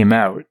first came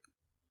out.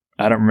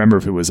 I don't remember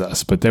if it was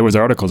us, but there was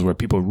articles where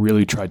people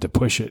really tried to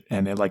push it,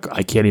 and they're like,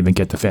 I can't even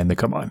get the fan to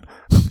come on.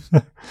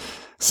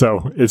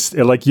 So it's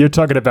like you're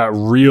talking about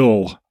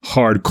real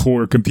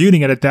hardcore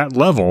computing, and at that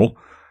level,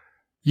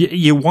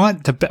 you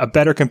want a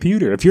better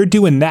computer. If you're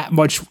doing that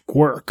much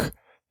work,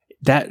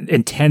 that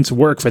intense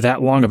work for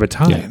that long of a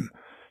time,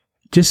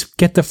 just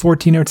get the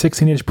 14 or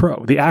 16-inch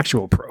Pro, the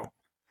actual Pro.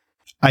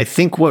 I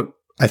think what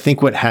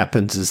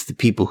happens is the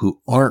people who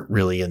aren't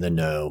really in the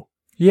know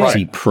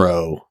see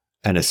Pro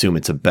and assume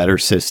it's a better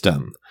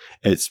system.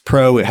 It's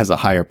Pro, it has a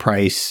higher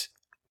price.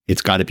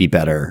 It's got to be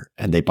better,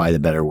 and they buy the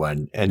better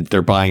one. And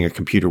they're buying a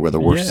computer with a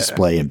worse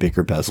display and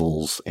bigger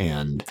bezels.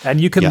 And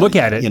you can look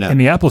at it in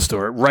the Apple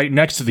Store right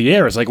next to the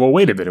Air. It's like, well,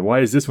 wait a minute. Why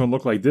does this one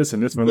look like this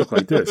and this one look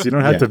like this? You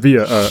don't have to be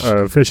a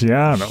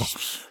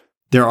aficionado.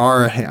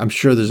 I'm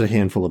sure there's a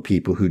handful of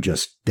people who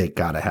they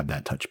got to have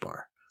that touch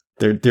bar.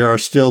 There are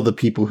still the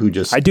people who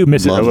just I do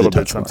miss it a little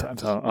bit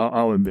sometimes.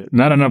 I'll admit.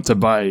 Not enough to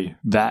buy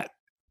that,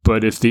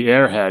 but if the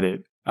Air had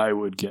it, I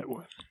would get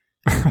one.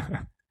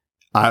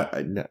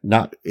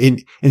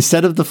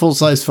 Instead of the full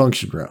size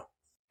function, bro.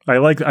 I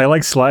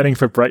like sliding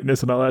for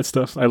brightness and all that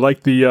stuff. I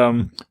like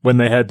the when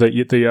they had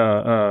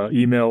the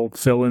email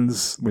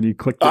fill-ins when you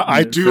clicked.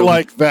 I do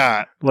like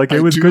that. Like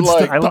it was good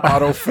stuff. The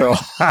autofill.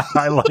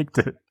 I liked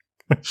it.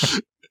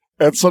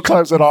 And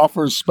sometimes it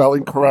offers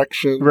spelling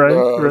correction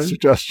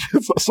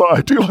suggestions. So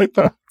I do like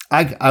that.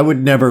 I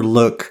would never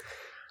look.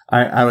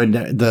 I would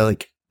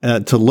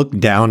to look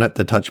down at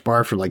the touch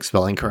bar for like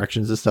spelling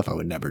corrections and stuff. I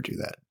would never do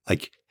that.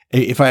 Like.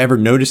 If I ever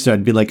noticed it,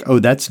 I'd be like, "Oh,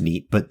 that's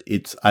neat," but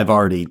I've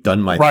already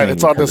done my thing.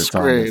 It's on the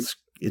screen.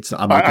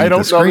 I'm looking I at the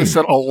don't screen. notice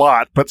it a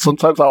lot, but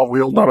sometimes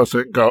we'll notice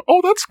it and go,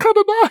 "Oh, that's kind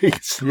of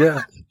nice."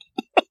 Yeah.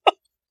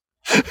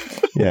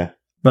 Yeah.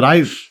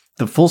 But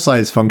the full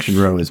size function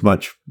row is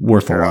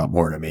worth a lot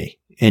more to me.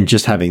 And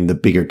just having the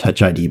bigger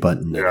Touch ID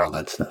button and all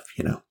that stuff,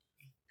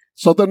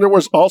 So then there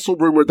was also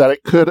rumor that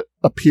it could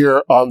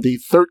appear on the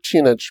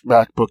 13-inch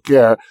MacBook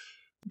Air.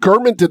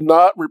 Gurman did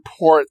not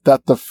report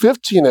that the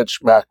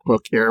 15-inch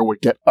MacBook Air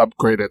would get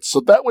upgraded. So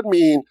that would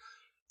mean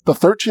the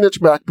 13-inch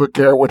MacBook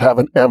Air would have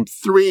an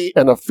M3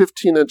 and a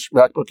 15-inch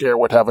MacBook Air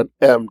would have an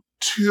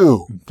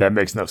M2. That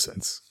makes no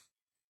sense.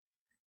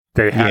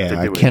 They have to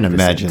do it. I can't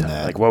imagine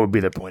that. Like, what would be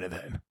the point of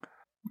that?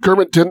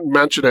 Gurman didn't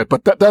mention it,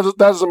 but that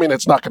doesn't mean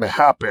it's not going to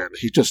happen.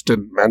 He just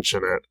didn't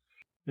mention it.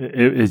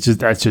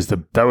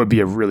 That would be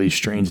a really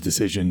strange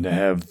decision to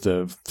have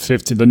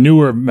the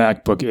newer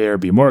MacBook Air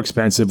be more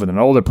expensive with an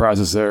older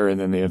processor, and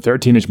then the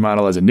 13-inch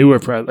model has a newer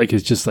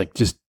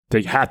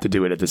they have to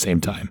do it at the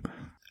same time.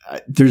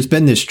 There's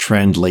been this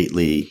trend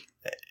lately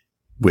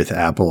with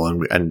Apple,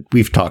 and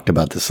we've talked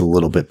about this a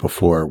little bit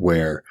before,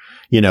 where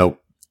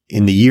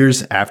in the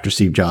years after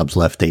Steve Jobs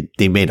left,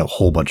 they made a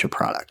whole bunch of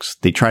products.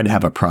 They tried to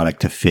have a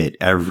product to fit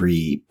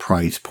every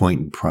price point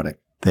and product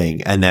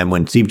thing. And then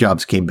when Steve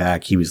Jobs came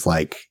back, he was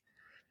like,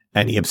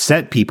 and he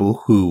upset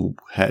people who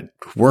had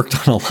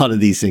worked on a lot of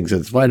these things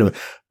in spite of it.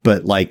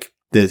 But like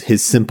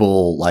his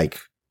simple,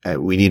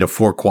 we need a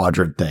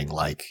 4-quadrant thing,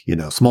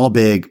 small,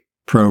 big,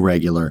 pro,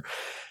 regular.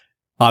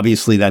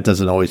 Obviously, that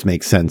doesn't always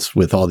make sense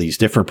with all these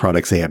different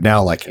products they have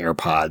now, like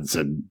AirPods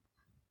and,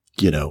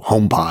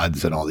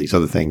 HomePods and all these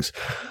other things.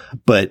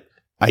 But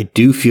I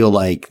do feel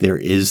like there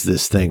is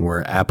this thing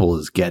where Apple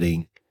is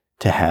getting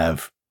to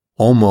have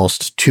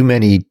almost too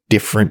many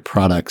different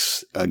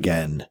products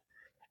again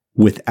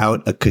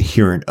without a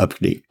coherent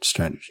update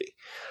strategy.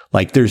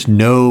 Like there's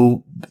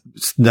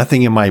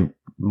nothing in my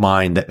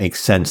mind that makes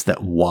sense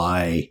that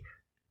why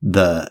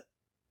the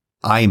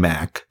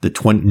iMac, the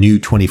new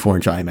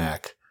 24-inch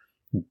iMac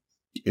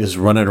is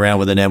running around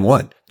with an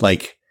M1.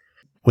 Like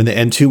when the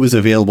M2 was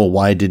available,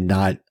 why did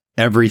not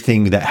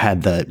everything that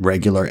had the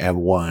regular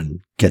M1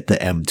 get the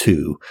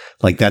M2?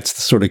 Like that's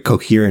the sort of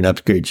coherent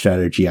upgrade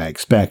strategy I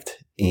expect.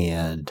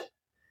 And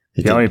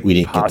the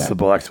only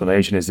possible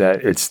explanation is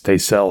that they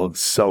sell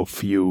so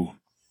few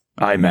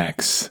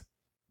iMacs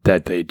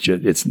that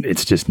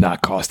it's just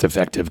not cost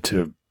effective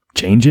to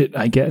change it,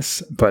 I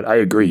guess. But I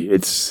agree,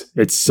 it's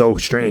so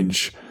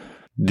strange.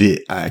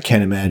 I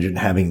can't imagine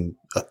having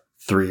a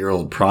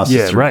 3-year-old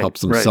processor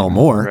helps them sell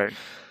more. Right.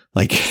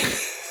 Like,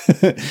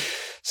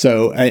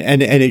 so,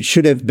 and it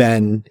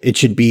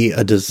should be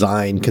a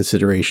design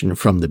consideration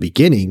from the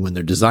beginning when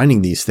they're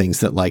designing these things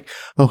that like,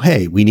 oh,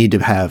 hey, we need to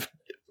have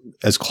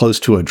as close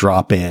to a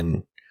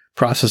drop-in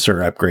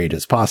processor upgrade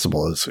as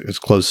possible, as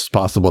close as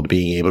possible to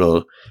being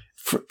able to,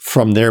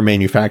 from their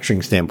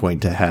manufacturing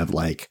standpoint, to have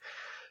like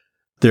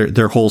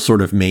their whole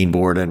sort of main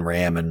board and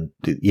RAM and,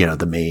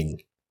 the main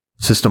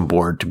system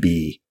board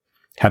to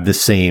have the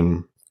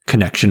same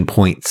connection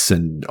points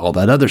and all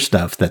that other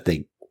stuff that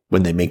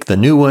when they make the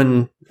new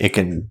one, it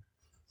can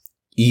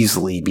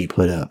easily be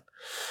put up,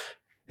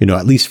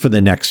 at least for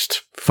the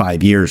next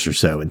 5 years or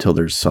so until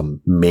there's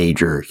some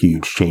major,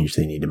 huge change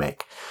they need to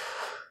make.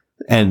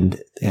 And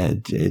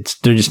they're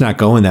just not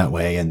going that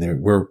way. And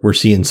we're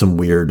seeing some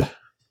weird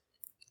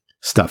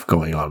stuff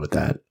going on with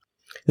that.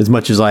 As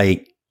much as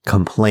I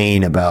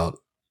complain about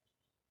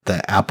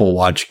the Apple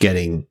Watch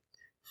getting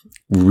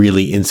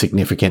really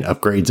insignificant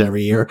upgrades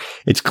every year,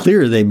 it's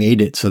clear they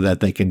made it so that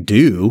they can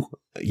do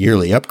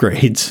yearly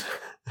upgrades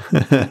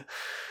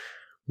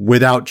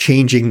without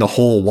changing the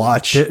whole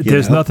watch.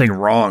 There's nothing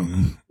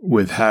wrong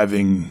with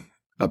having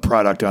a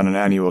product on an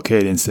annual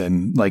cadence,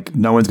 and like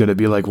no one's going to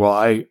be like,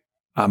 well,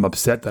 I'm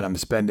upset that I'm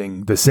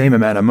spending the same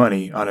amount of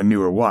money on a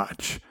newer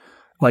watch.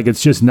 Like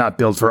it's just not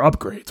built for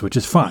upgrades, which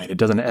is fine. It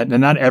doesn't, and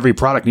not every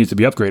product needs to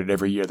be upgraded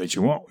every year that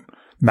you own.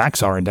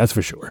 Macs aren't, that's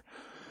for sure.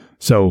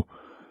 So,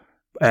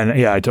 and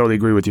yeah, I totally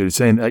agree with you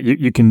saying that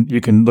you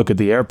can look at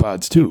the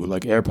AirPods too.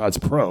 Like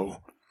AirPods Pro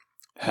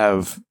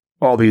have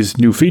all these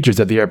new features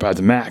that the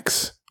AirPods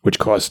Max, which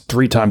cost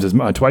twice as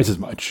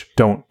much,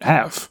 don't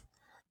have,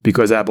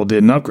 because Apple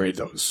didn't upgrade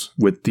those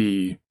with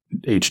the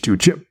H2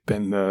 chip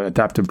and the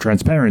adaptive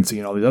transparency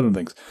and all these other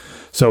things.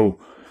 So,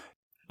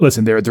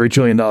 listen, they're a $3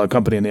 trillion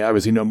company, and they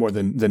obviously know more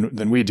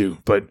than we do.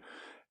 But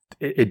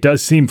it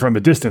does seem from a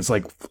distance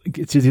like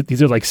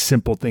these are like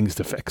simple things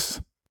to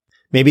fix.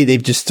 Maybe they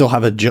just still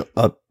have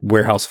a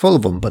warehouse full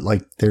of them, but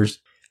like they're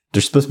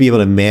supposed to be able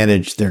to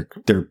manage their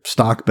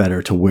stock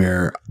better to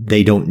where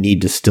they don't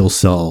need to still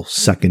sell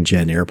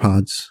 2nd-gen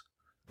AirPods.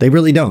 They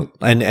really don't.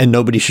 And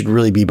nobody should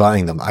really be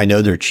buying them. I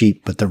know they're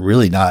cheap, but they're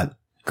really not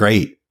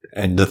great.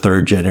 And the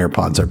 3rd-gen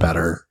AirPods are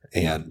better,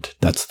 and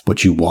that's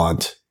what you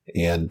want.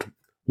 And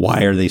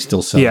why are they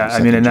still selling? Yeah, I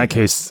mean, in that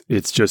case,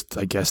 it's just,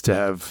 I guess, to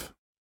have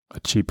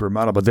a cheaper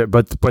model,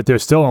 but they're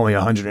still only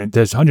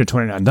there's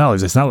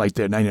 $129. It's not like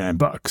they're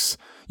 $99.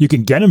 You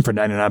can get them for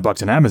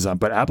 $99 on Amazon,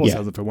 but Apple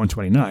sells it for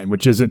 $129,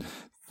 which isn't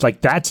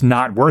like, that's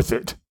not worth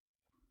it.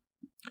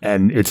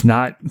 And it's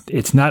not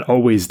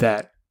always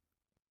that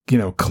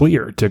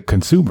clear to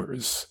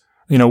consumers.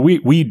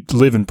 We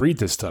live and breathe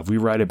this stuff. We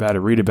write about it,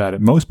 read about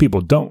it. Most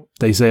people don't.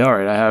 They say, all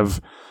right,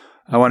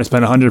 I want to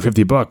spend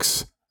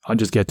 $150. I'll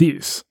just get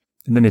these.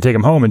 And then they take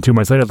them home, and 2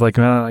 months later,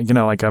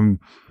 they're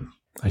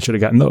I should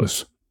have gotten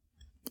those.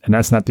 And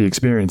that's not the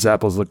experience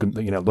Apple's looking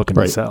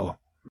to sell.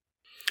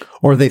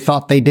 Or they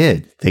thought they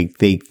did.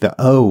 They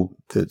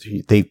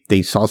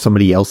saw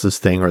somebody else's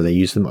thing, or they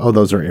used them. Oh,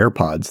 those are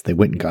AirPods. They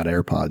went and got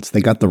AirPods.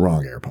 They got the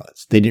wrong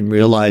AirPods. They didn't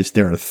realize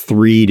there are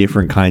 3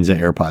 different kinds of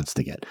AirPods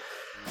to get.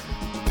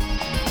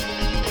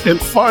 And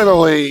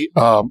finally,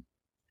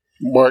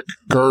 Mark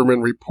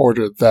Gurman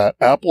reported that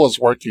Apple is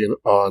working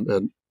on a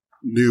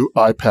new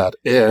iPad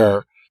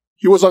Air.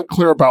 He was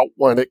unclear about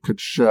when it could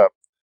ship.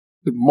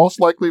 It most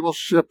likely will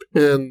ship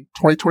in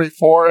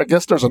 2024. I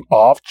guess there's an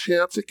off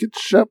chance it could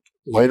ship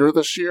later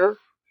this year.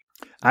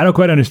 I don't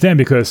quite understand,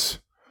 because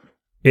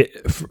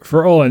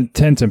for all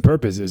intents and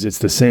purposes, it's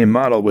the same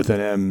model with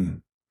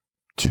an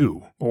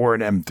M2 or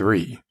an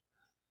M3.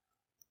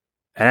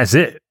 And that's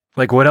it.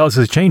 Like, what else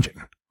is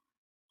changing?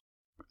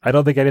 I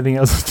don't think anything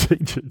else is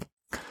changing.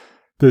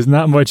 There's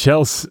not much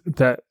else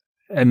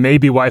and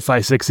maybe Wi-Fi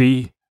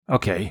 6E.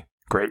 Okay,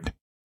 great.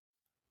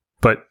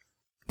 But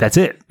that's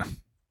it.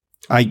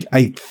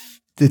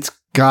 It's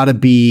gotta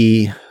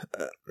be,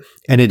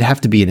 and it'd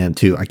have to be an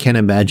M2. I can't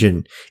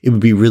imagine. It would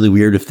be really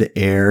weird if the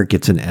Air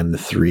gets an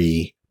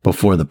M3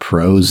 before the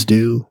Pros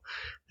do.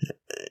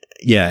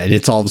 Yeah, and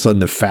it's all of a sudden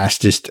the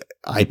fastest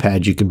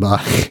iPad you can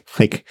buy.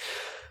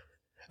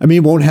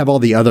 It won't have all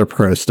the other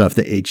Pro stuff,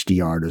 the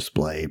HDR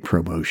display,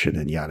 ProMotion,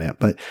 and yada.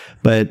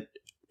 But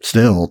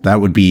still,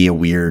 that would be a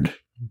weird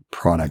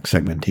product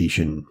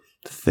segmentation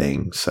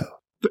thing. So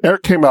the Air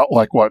came out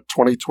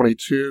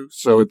 2022,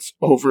 so it's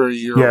over a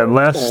year. Yeah,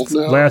 old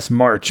now. last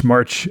March.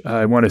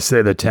 I want to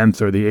say the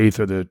 10th or the 8th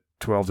or the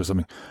 12th or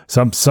something.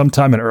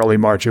 Sometime in early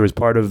March. It was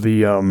part of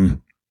the oh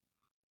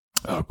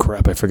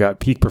crap, I forgot,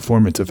 Peak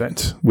Performance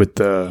event with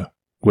the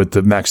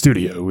Mac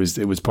Studio.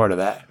 It was part of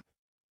that.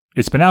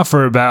 It's been out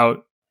for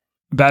about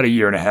a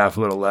year and a half,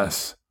 a little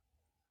less.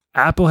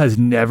 Apple has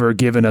never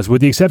given us,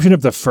 with the exception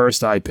of the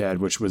first iPad,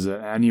 which was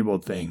an annual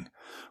thing.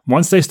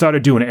 Once they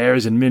started doing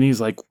Airs and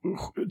Minis,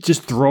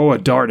 just throw a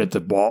dart at the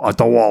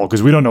wall,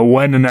 because we don't know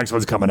when the next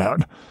one's coming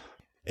out.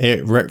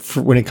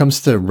 When it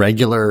comes to the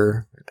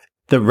regular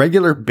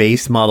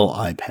base model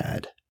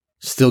iPad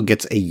still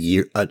gets an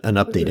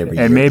update every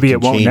year. And maybe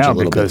it won't now,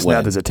 because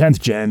now there's a 10th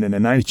gen and a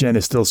 9th gen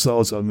is still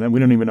sold, so we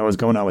don't even know what's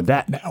going on with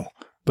that now.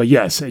 But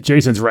yes,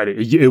 Jason's right.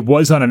 It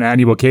was on an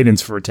annual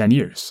cadence for 10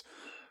 years.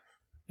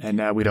 And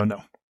now we don't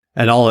know.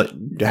 And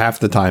half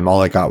the time,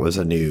 all I got was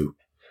a new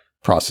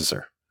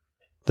processor.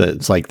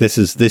 It's like, this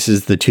is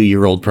the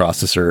 2-year-old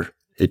processor.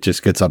 It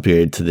just gets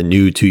updated to the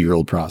new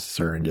 2-year-old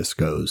processor and just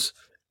goes.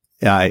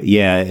 Any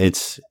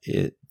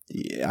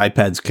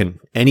iPad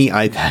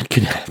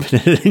can happen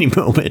at any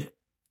moment.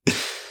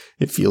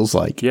 It feels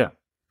like. Yeah.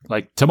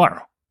 Like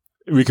tomorrow.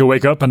 We could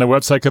wake up and the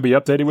website could be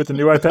updated with the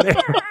new iPad Air.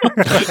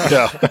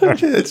 Yeah,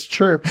 it's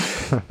true.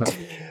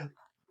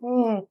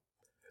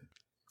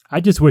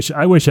 I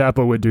wish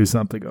Apple would do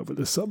something over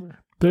the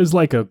summer. There's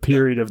a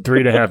period of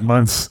 3.5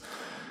 months,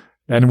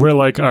 and we're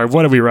like, all right,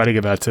 what are we writing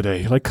about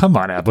today? Come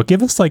on, Apple,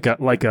 give us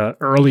a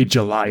early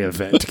July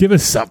event. Give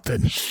us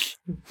something,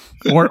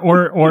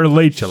 or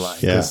late July.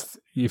 Yeah,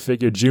 you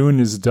figure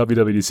June is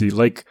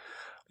WWDC.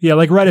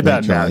 Right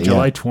about now,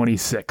 July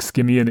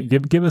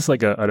 26th. Give us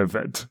an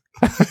event.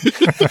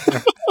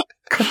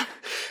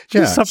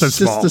 Something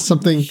small. Just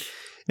something,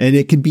 and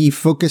it could be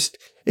focused.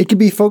 It could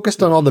be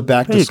focused on all the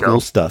back to school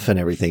stuff and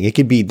everything.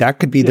 That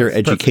could be their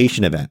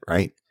education event,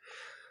 right?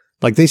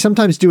 They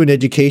sometimes do an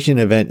education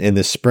event in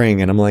the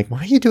spring, and I'm like, why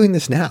are you doing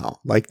this now?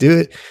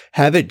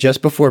 Have it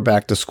just before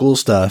back to school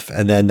stuff,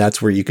 and then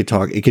that's where you could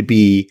talk. It could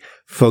be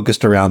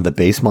focused around the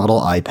base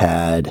model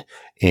iPad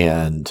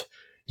and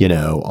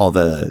all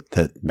the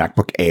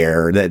MacBook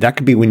Air. That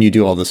could be when you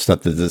do all the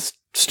stuff that the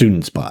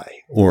students buy,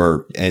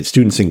 and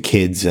students and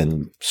kids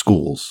and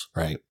schools,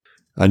 right?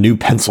 A new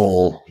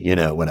pencil,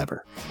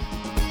 whatever.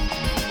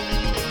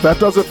 That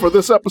does it for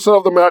this episode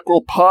of the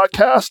Macworld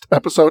Podcast,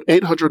 episode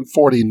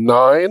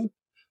 849.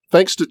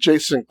 Thanks to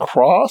Jason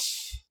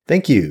Cross.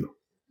 Thank you.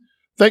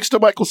 Thanks to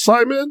Michael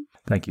Simon.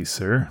 Thank you,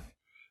 sir.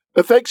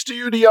 And thanks to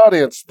you, the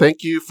audience.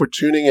 Thank you for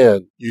tuning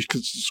in. You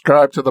can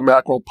subscribe to the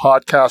Macworld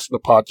Podcast in the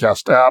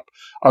podcast app,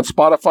 on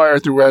Spotify, or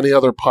through any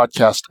other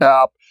podcast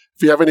app.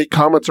 If you have any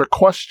comments or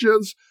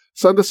questions,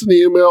 send us an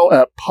email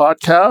at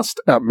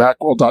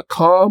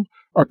podcast@macworld.com.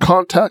 or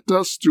contact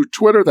us through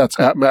Twitter, that's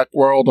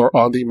 @Macworld, or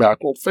on the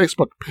Macworld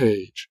Facebook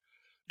page.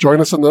 Join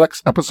us in the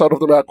next episode of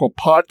the Macworld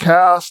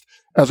Podcast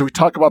as we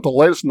talk about the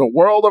latest in the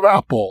world of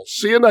Apple.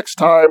 See you next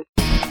time.